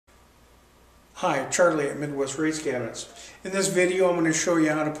Hi, Charlie at Midwest Race Cabinets. In this video I'm going to show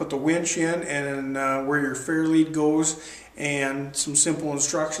you how to put the winch in and where your fair lead goes and some simple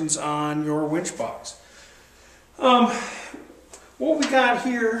instructions on your winch box. What we got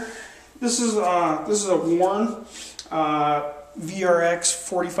here, this is a worn VRX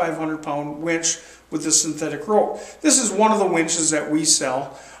 4,500 pound winch with a synthetic rope. This is one of the winches that we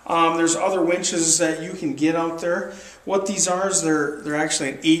sell. There's other winches that you can get out there. What these are is they're actually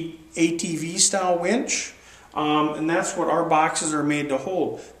an ATV style winch, and that's what our boxes are made to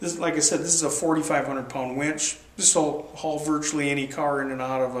hold. This, like I said, this is a 4,500 pound winch. This will haul virtually any car in and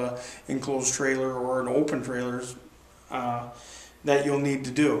out of an enclosed trailer or an open trailer that you'll need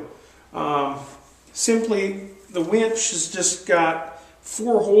to do. Simply, the winch has just got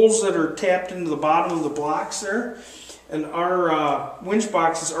 4 holes that are tapped into the bottom of the blocks there, and our winch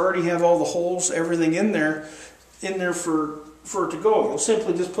boxes already have all the holes, everything in there for it to go. You'll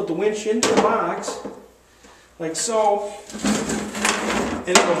simply just put the winch into the box like so, and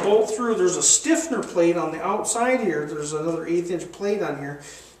it'll bolt through. There's a stiffener plate on the outside here. There's another 1/8 inch plate on here,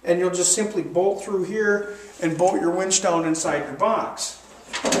 and you'll just simply bolt through here and bolt your winch down inside your box.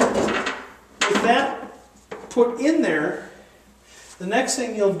 With that put in there, the next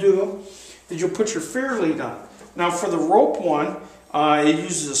thing you'll do is you'll put your fair lead on. Now for the rope one, it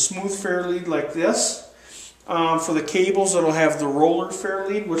uses a smooth fair lead like this. For the cables, it'll have the roller fair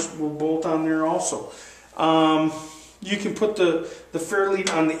lead, which will bolt on there also. You can put the fair lead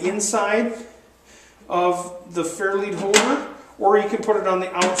on the inside of the fair lead holder, or you can put it on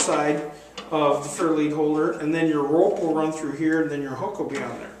the outside of the fair lead holder, and then your rope will run through here, and then your hook will be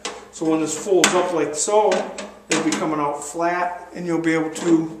on there. So when this folds up like so, it'll be coming out flat, and you'll be able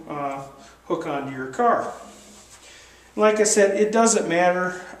to hook onto your car. Like I said, it doesn't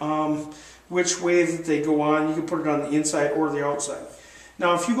matter which way that they go on. You can put it on the inside or the outside.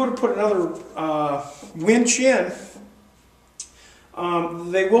 Now if you go to put another winch in,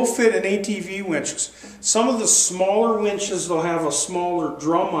 they will fit in ATV winches. Some of the smaller winches, they'll have a smaller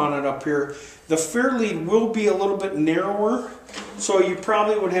drum on it up here. The fair lead will be a little bit narrower, so you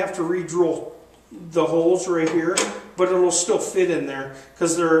probably would have to re-drill the holes right here, but it'll still fit in there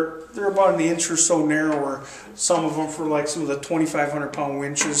because they're about 1 inch or so narrower. Some of them for like some of the 2,500 pound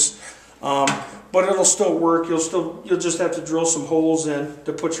winches. But it'll still work. You'll just have to drill some holes in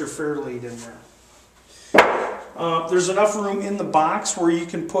to put your fair lead in there. There's enough room in the box where you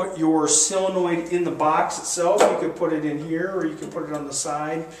can put your solenoid in the box itself. You can put it in here, or you can put it on the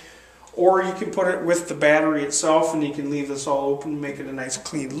side, or you can put it with the battery itself, and you can leave this all open and make it a nice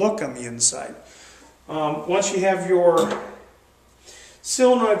clean look on the inside. Once you have your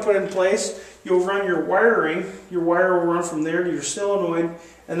solenoid put in place, you'll run your wiring. Your wire will run from there to your solenoid,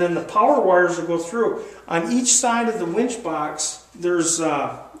 and then the power wires will go through. On each side of the winch box, there's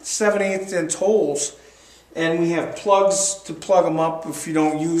 7/8 inch holes, and we have plugs to plug them up if you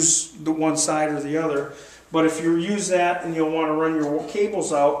don't use the one side or the other. But if you use that, and you'll want to run your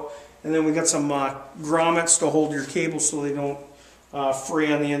cables out, and then we got some grommets to hold your cables so they don't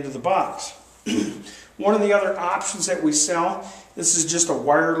fray on the end of the box. One of the other options that we sell, this is just a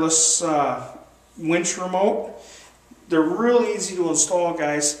wireless winch remote. They're really easy to install,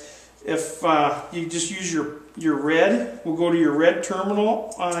 guys. If you just use your red, we'll go to your red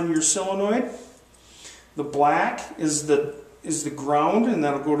terminal on your solenoid. The black is the ground, and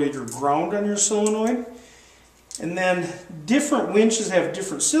that'll go to your ground on your solenoid. And then different winches have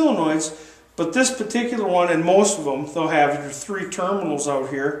different solenoids, but this particular one, and most of them, they'll have your 3 terminals out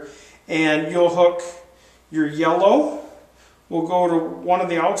here, and you'll hook your yellow. We'll go to one of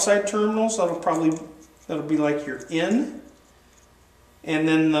the outside terminals. That'll be like your in, and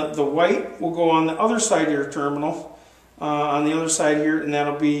then the white will go on the other side of your terminal, on the other side here, and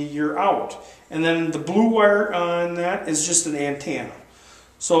that'll be your out. And then the blue wire on that is just an antenna.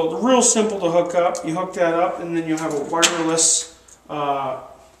 So they're real simple to hook up. You hook that up, and then you'll have a wireless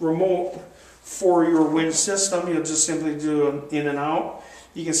remote for your winch system. You'll just simply do an in and out.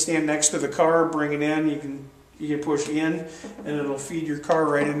 You can stand next to the car, bring it in. You can push in, and it'll feed your car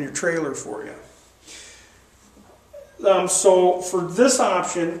right in your trailer for you. So for this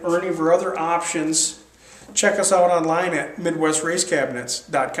option or any of our other options, check us out online at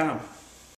MidwestRaceCabinets.com.